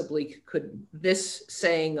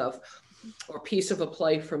saying of, or piece of a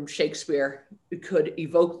play from Shakespeare could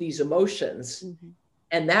evoke these emotions.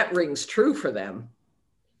 And that rings true for them.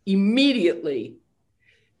 Immediately,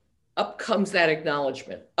 up comes that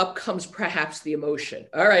acknowledgement. Up comes perhaps the emotion.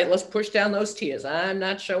 All right, let's push down those tears. I'm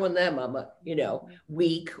not showing them I'm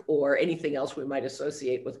weak or anything else we might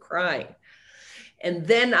associate with crying. And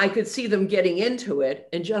then I could see them getting into it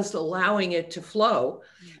and just allowing it to flow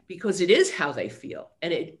because it is how they feel.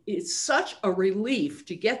 And it's such a relief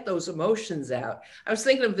to get those emotions out. I was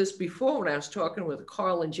thinking of this before when I was talking with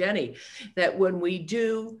Carl and Jenny, that when we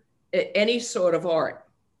do any sort of art,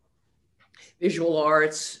 visual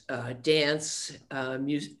arts, dance,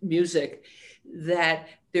 music, that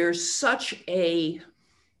there's such a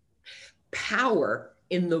power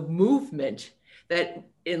in the movement that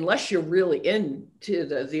unless you're really into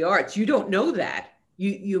the arts, you don't know that.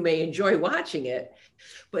 You may enjoy watching it,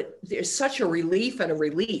 but there's such a relief and a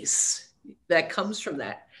release that comes from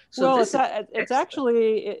that. So well,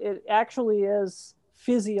 it actually is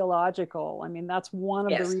physiological. I mean, that's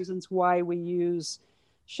one of the reasons why we use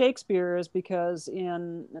Shakespeare is because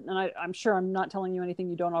I'm sure I'm not telling you anything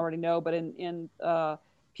you don't already know, but in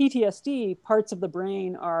PTSD, parts of the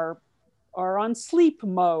brain are on sleep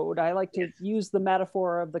mode. I like to use the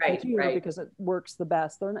metaphor of the computer because it works the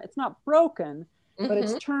best. It's not broken, but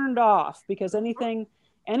it's turned off because anything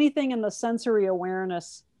in the sensory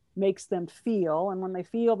awareness makes them feel, and when they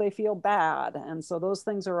feel bad, and so those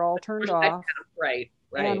things are all turned off. Right.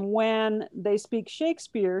 And when they speak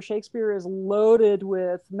Shakespeare is loaded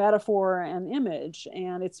with metaphor and image,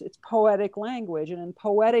 and it's poetic language. And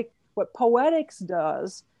in what poetics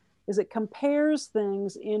does is it compares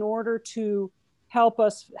things in order to help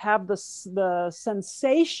us have the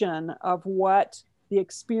sensation of what the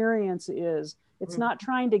experience is. It's not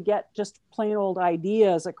trying to get just plain old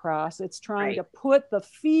ideas across. It's trying to put the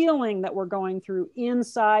feeling that we're going through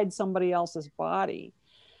inside somebody else's body.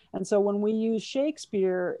 And so when we use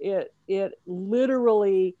Shakespeare, it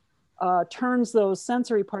literally turns those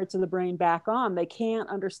sensory parts of the brain back on. They can't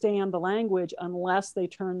understand the language unless they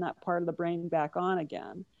turn that part of the brain back on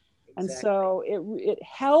again. Exactly. And so it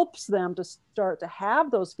helps them to start to have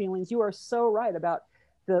those feelings. You are so right about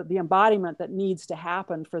the embodiment that needs to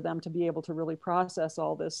happen for them to be able to really process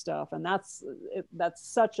all this stuff. And that's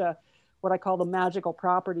such a, what I call the magical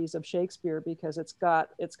properties of Shakespeare, because it's got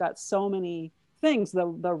so many things. The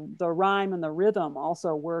rhyme and the rhythm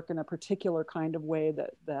also work in a particular kind of way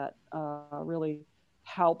that really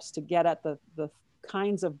helps to get at the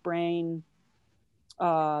kinds of brain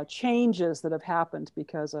changes that have happened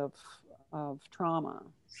because of trauma.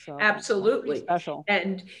 So absolutely special.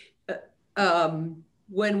 And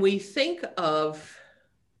when we think of,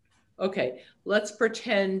 okay, let's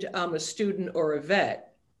pretend I'm a student or a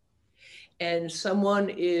vet, and someone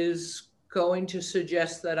is going to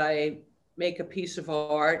suggest that I make a piece of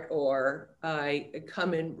art or I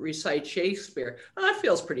come and recite Shakespeare. Oh, that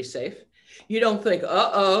feels pretty safe. You don't think,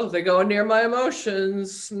 they're going near my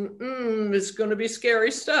emotions. It's going to be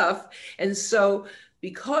scary stuff. And so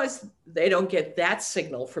because they don't get that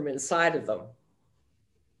signal from inside of them,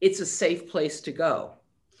 it's a safe place to go.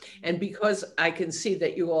 And because I can see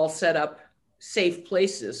that you all set up safe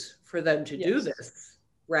places for them to do this,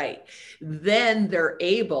 right? Then they're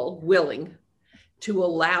willing to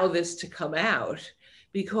allow this to come out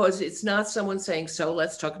because it's not someone saying, so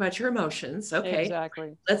let's talk about your emotions. Okay.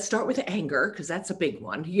 Exactly. Let's start with anger, because that's a big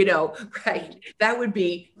one, you know, right? That would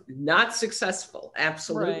be not successful.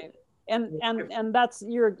 Absolutely. Right. And that's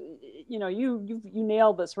you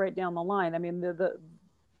nailed this right down the line. I mean,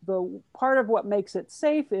 the part of what makes it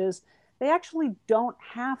safe is they actually don't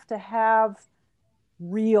have to have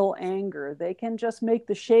real anger. They can just make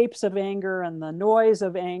the shapes of anger and the noise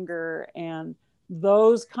of anger, and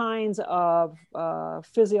those kinds of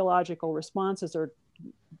physiological responses are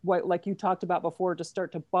what, like you talked about before, to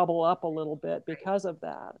start to bubble up a little bit because of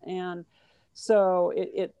that. And so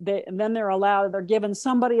and then they're given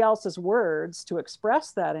somebody else's words to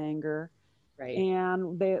express that anger. Right.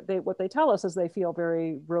 And they what they tell us is they feel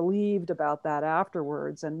very relieved about that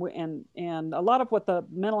afterwards. And a lot of what the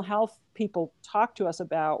mental health people talk to us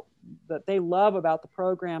about that they love about the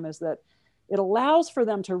program is that it allows for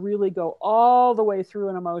them to really go all the way through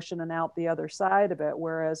an emotion and out the other side of it.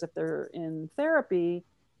 Whereas if they're in therapy,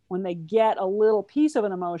 when they get a little piece of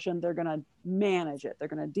an emotion, they're going to manage it. They're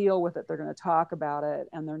going to deal with it. They're going to talk about it,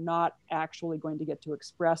 and they're not actually going to get to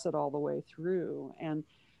express it all the way through. And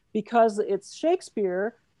because it's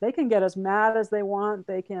Shakespeare, they can get as mad as they want.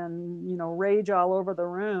 They can, rage all over the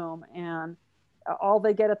room, and all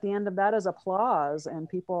they get at the end of that is applause, and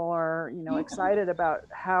people are, excited about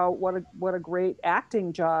what a great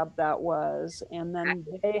acting job that was. And then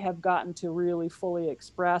they have gotten to really fully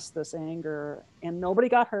express this anger, and nobody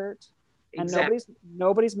got hurt, and Exactly.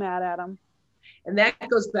 nobody's mad at them. And that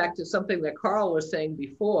goes back to something that Carl was saying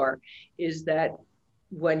before, is that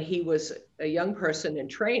when he was a young person in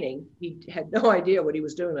training, he had no idea what he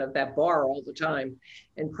was doing at that bar all the time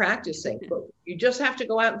and practicing. But you just have to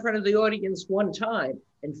go out in front of the audience one time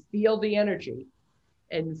and feel the energy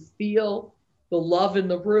and feel the love in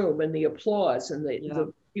the room and the applause, and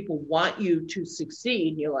the people want you to succeed.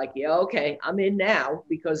 And you're like, yeah, okay, I'm in now,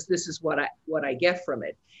 because this is what I get from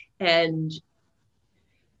it. And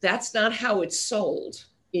that's not how it's sold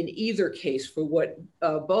in either case for what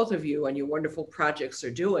both of you and your wonderful projects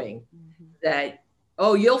are doing. Mm-hmm. That,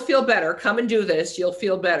 oh, you'll feel better, come and do this, you'll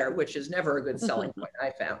feel better, which is never a good selling point,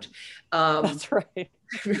 I found. That's right.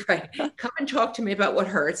 Right. Come and talk to me about what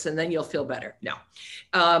hurts, and then you'll feel better. No.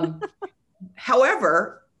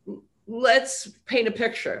 However, let's paint a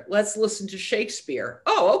picture. Let's listen to Shakespeare.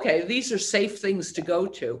 Oh, okay, these are safe things to go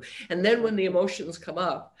to. And then when the emotions come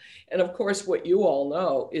up, and of course, what you all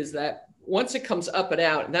know is that once it comes up and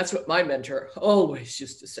out, and that's what my mentor always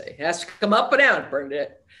used to say, it has to come up and out,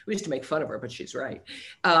 Bernadette. We used to make fun of her, but she's right.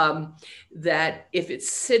 That if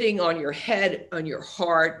it's sitting on your head, on your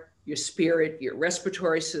heart, your spirit, your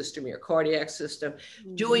respiratory system, your cardiac system,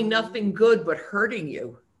 doing nothing good but hurting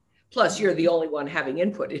you, plus you're the only one having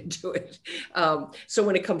input into it. So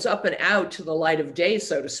when it comes up and out to the light of day,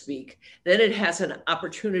 so to speak, then it has an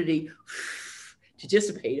opportunity to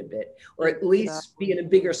dissipate a bit, or at least be in a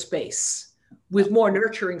bigger space with more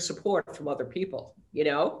nurturing support from other people,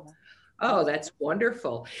 Oh, that's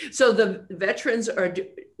wonderful. So the veterans are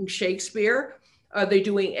doing Shakespeare. Are they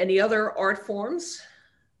doing any other art forms?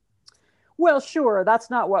 Well, sure.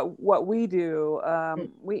 That's not what we do.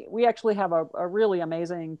 We actually have a really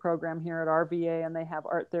amazing program here at RVA, and they have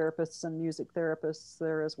art therapists and music therapists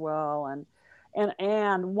there as well.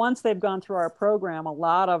 And once they've gone through our program, a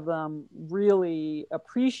lot of them really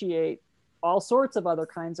appreciate all sorts of other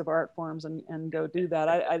kinds of art forms and go do that.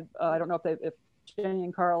 I don't know if Jenny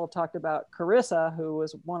and Carl have talked about Carissa, who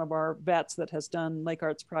was one of our vets that has done Lake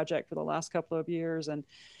Arts Project for the last couple of years. And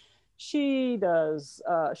she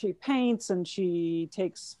paints, and she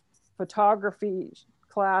takes photography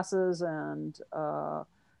classes, and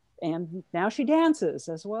now she dances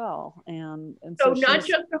as well. And so not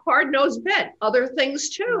just a hard-nosed vet, other things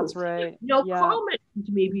too. That's right. Carl mentioned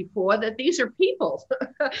to me before that these are people,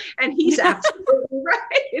 and he's absolutely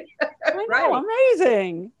right. Right.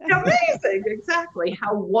 Amazing. Amazing, exactly.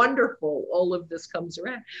 How wonderful all of this comes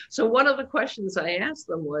around. So one of the questions I asked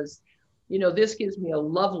them was, this gives me a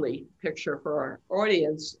lovely picture for our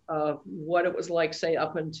audience of what it was like, say,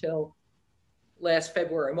 up until last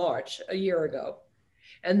February, March, a year ago.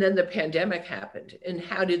 And then the pandemic happened. And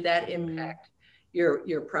how did that impact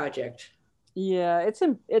your project? Yeah,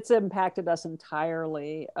 it's impacted us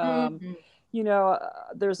entirely.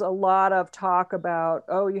 There's a lot of talk about,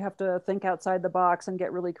 you have to think outside the box and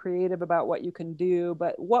get really creative about what you can do.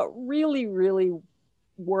 But what really, really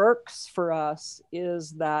works for us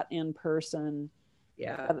is that in-person,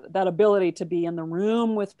 that ability to be in the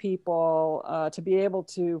room with people, to be able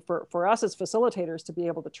to, for us as facilitators, to be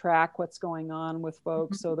able to track what's going on with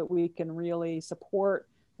folks so that we can really support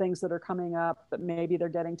things that are coming up, that maybe they're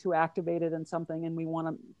getting too activated in something and we want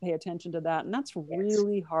to pay attention to that. And that's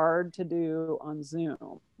really hard to do on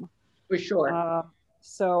Zoom. For sure.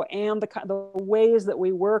 So, and the ways that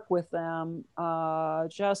we work with them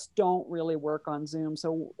just don't really work on Zoom.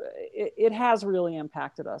 So it has really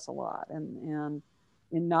impacted us a lot, and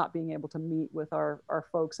in not being able to meet with our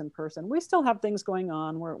folks in person. We still have things going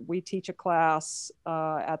on where we teach a class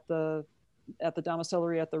at the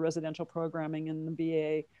domiciliary, at the residential programming in the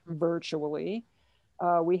VA virtually.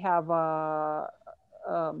 We have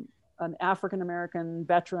an African-American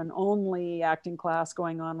veteran only acting class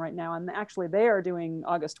going on right now. And actually they are doing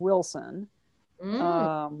August Wilson.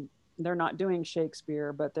 They're not doing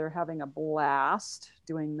Shakespeare, but they're having a blast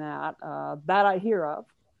doing that, that I hear of.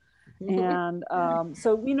 And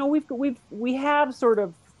so, you know, we have sort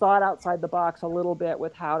of thought outside the box a little bit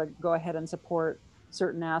with how to go ahead and support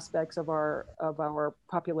certain aspects of our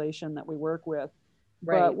population that we work with.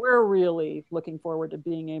 Right. But we're really looking forward to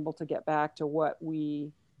being able to get back to what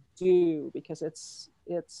we do, because it's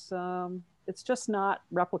just not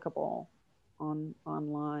replicable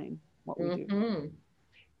online, what we do.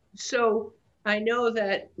 So I know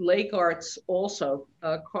that Lake Arts also,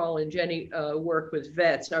 Carl and Jenny, work with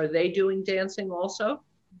vets. Are they doing dancing also,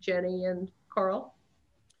 Jenny and Carl?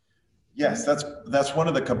 Yes, that's one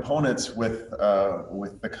of the components with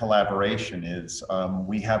the collaboration is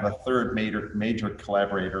we have a third major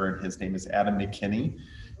collaborator, and his name is Adam McKinney.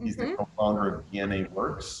 He's the co-founder of DNA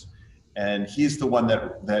Works, and he's the one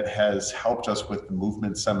that has helped us with the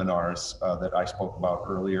movement seminars that I spoke about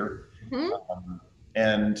earlier.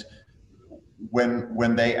 And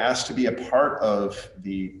when they ask to be a part of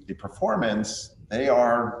the performance, they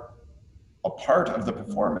are a part of the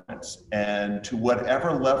performance, and to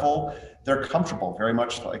whatever level they're comfortable, very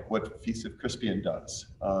much like what Feast of Crispian does.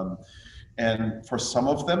 And for some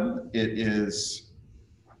of them, it is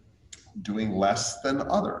doing less than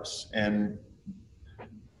others. And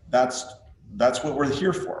that's what we're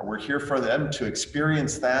here for. We're here for them to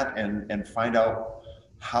experience that and find out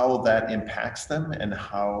how that impacts them and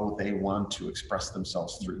how they want to express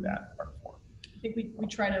themselves through that art form. I think we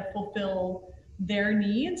try to fulfill their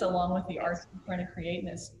needs along with the arts we're trying to create. And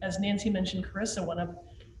as Nancy mentioned, Carissa,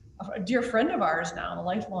 a dear friend of ours now, a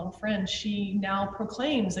lifelong friend, she now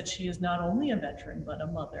proclaims that she is not only a veteran, but a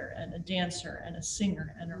mother and a dancer and a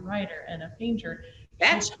singer and a writer and a painter.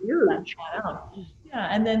 That's huge. Yeah,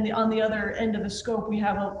 and then on the other end of the scope, we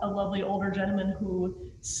have a lovely older gentleman who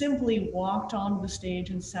simply walked onto the stage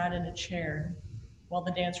and sat in a chair while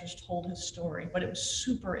the dancers told his story. But it was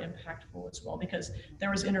super impactful as well, because there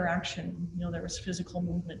was interaction, you know, there was physical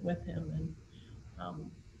movement with him. And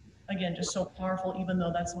again, just so powerful, even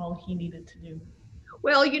though that's all he needed to do.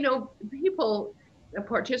 Well, you know, people,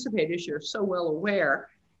 participators, you're so well aware,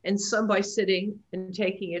 and some by sitting and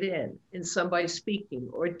taking it in, and some by speaking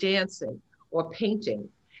or dancing or painting.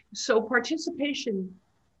 So participation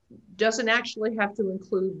doesn't actually have to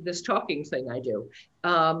include this talking thing I do.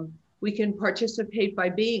 We can participate by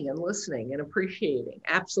being and listening and appreciating,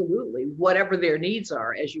 absolutely, whatever their needs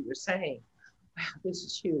are, as you were saying. Wow, this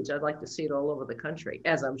is huge. I'd like to see it all over the country,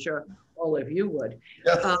 as I'm sure all of you would.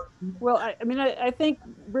 Yes. Well, I think,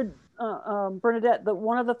 Bernadette, that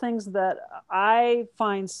one of the things that I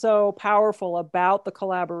find so powerful about the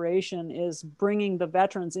collaboration is bringing the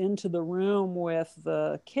veterans into the room with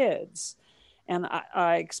the kids. And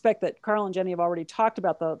I expect that Carl and Jenny have already talked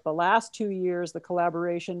about the last 2 years. The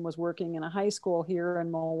collaboration was working in a high school here in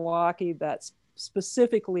Milwaukee that's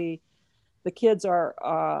specifically, the kids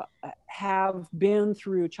have been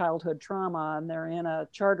through childhood trauma, and they're in a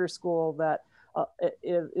charter school that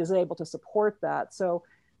is able to support that. So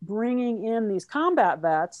bringing in these combat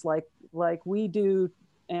vets like we do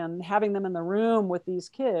and having them in the room with these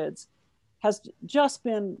kids has just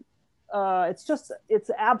been,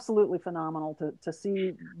 it's absolutely phenomenal to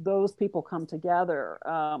see those people come together.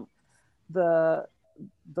 The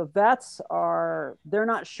vets they're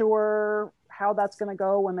not sure how that's going to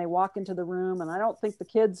go when they walk into the room. And I don't think the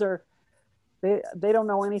kids they don't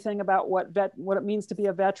know anything about what it means to be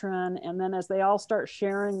a veteran. And then as they all start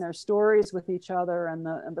sharing their stories with each other, and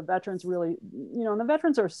the veterans really, you know, and the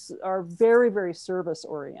veterans are very, very service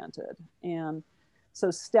oriented. And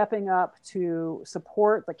so stepping up to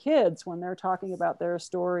support the kids when they're talking about their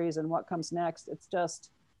stories and what comes next, it's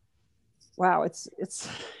just, wow, it's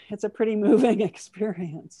a pretty moving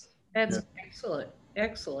experience. That's excellent,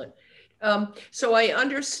 excellent. So I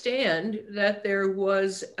understand that there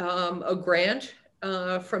was a grant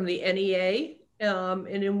from the NEA, and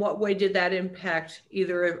in what way did that impact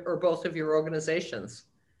either or both of your organizations?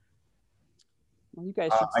 Well, you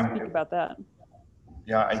guys should speak about that.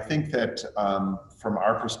 Yeah, I think that from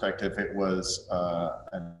our perspective, it was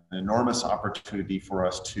an enormous opportunity for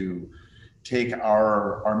us to take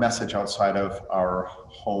our message outside of our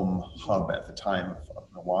home hub at the time of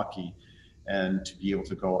Milwaukee, and to be able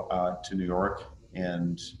to go to New York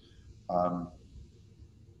um,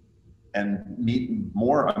 and meet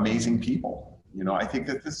more amazing people. You know, I think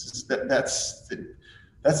that that's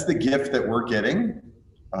the gift that we're getting.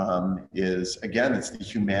 Is again, it's the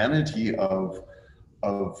humanity of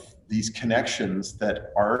these connections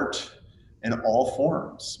that art in all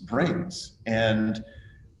forms brings, and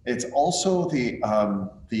it's also the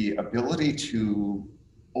ability to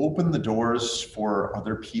open the doors for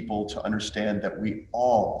other people to understand that we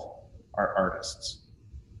all are artists.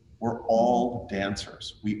 We're all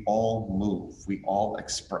dancers. We all move. We all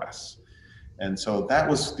express. And so that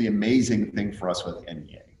was the amazing thing for us with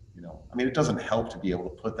NEA. You know, I mean, it doesn't help to be able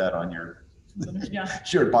to put that on your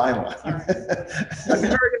byline. I've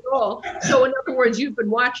heard it all. So in other words, you've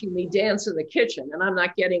been watching me dance in the kitchen, and I'm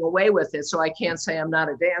not getting away with it, so I can't say I'm not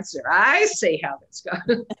a dancer. I see how it's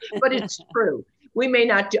gone, but it's true. We may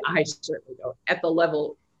not do, I certainly don't, at the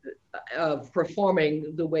level of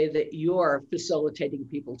performing the way that you're facilitating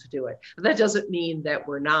people to do it. But that doesn't mean that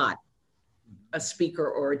we're not a speaker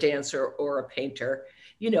or a dancer or a painter.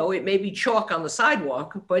 You know, it may be chalk on the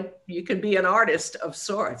sidewalk, but you can be an artist of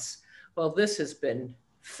sorts. Well, this has been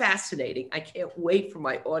fascinating. I can't wait for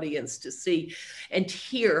my audience to see and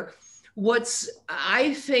hear what's,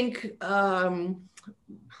 I think,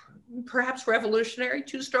 perhaps revolutionary,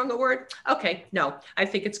 too strong a word? Okay, no, I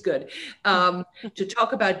think it's good to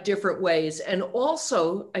talk about different ways. And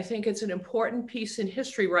also, I think it's an important piece in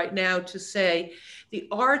history right now to say the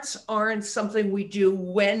arts aren't something we do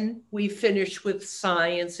when we finish with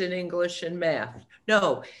science and English and math.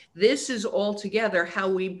 No, this is altogether how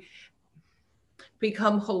we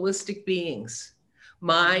become holistic beings,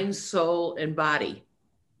 mind, soul, and body.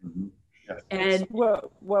 Mm-hmm. And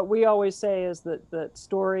what we always say is that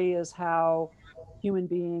story is how human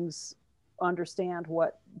beings understand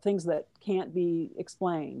what things that can't be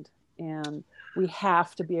explained, and we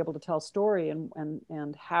have to be able to tell story,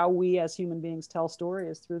 and how we as human beings tell story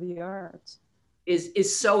is through the arts.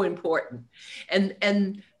 Is so important,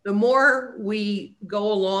 and the more we go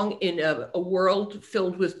along in a world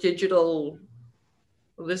filled with digital,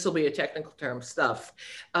 well, this will be a technical term, stuff.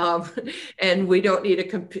 And we don't need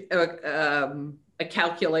a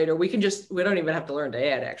calculator. We don't even have to learn to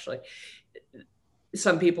add, actually.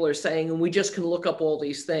 Some people are saying, and we just can look up all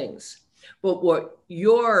these things. But what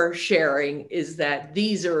you're sharing is that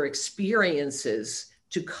these are experiences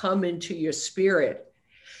to come into your spirit,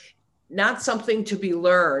 not something to be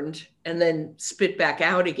learned and then spit back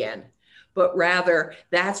out again, but rather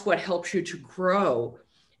that's what helps you to grow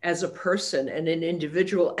as a person and an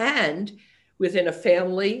individual, and within a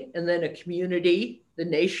family, and then a community, the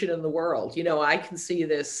nation, and the world. You know, I can see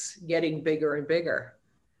this getting bigger and bigger.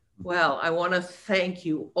 Well, I want to thank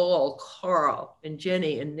you all, Carl and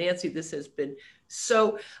Jenny and Nancy. This has been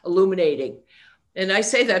so illuminating. And I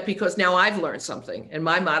say that because now I've learned something, and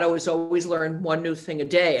my motto is always learn one new thing a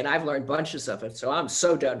day, and I've learned bunches of it. So I'm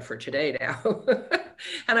so done for today now.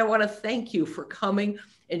 And I want to thank you for coming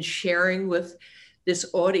and sharing with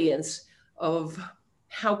this audience of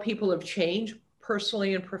how people have changed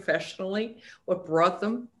personally and professionally, what brought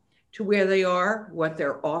them to where they are, what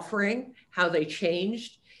they're offering, how they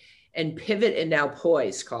changed and pivot and now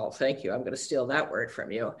poise, Carl. Thank you. I'm going to steal that word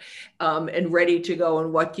from you. And ready to go,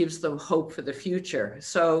 and what gives them hope for the future.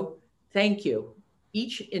 So thank you,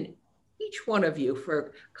 each one of you,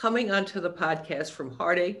 for coming onto the podcast From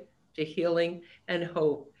Heartache to Healing and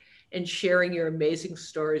Hope, and sharing your amazing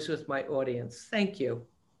stories with my audience. Thank you.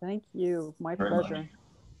 Thank you. My Very pleasure. much.